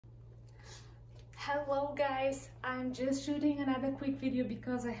Hello guys, I'm just shooting another quick video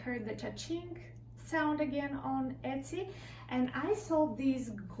because I heard the Cha Ching sound again on Etsy, and I saw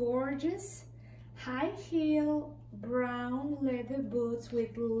these gorgeous high heel brown leather boots with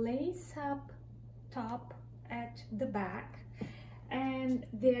lace up top at the back, and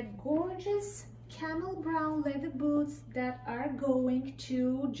they're gorgeous camel brown leather boots that are going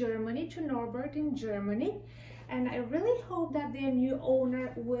to Germany, to Norbert in Germany, and I really hope that their new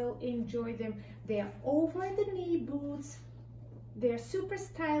owner will enjoy them. They're over the knee boots. They're super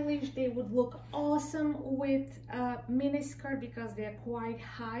stylish. They would look awesome with a mini skirt because they're quite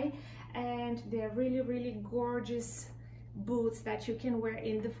high, and they're really gorgeous boots that you can wear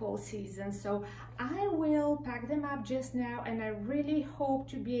in the fall season. So I will pack them up just now, and I really hope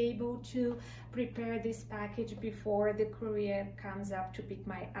to be able to prepare this package before the courier comes up to pick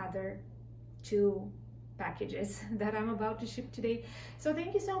my other two packages that I'm about to ship today. So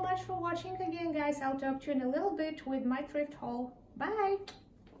thank you so much for watching again, guys. I'll talk to you in a little bit with my thrift haul. Bye.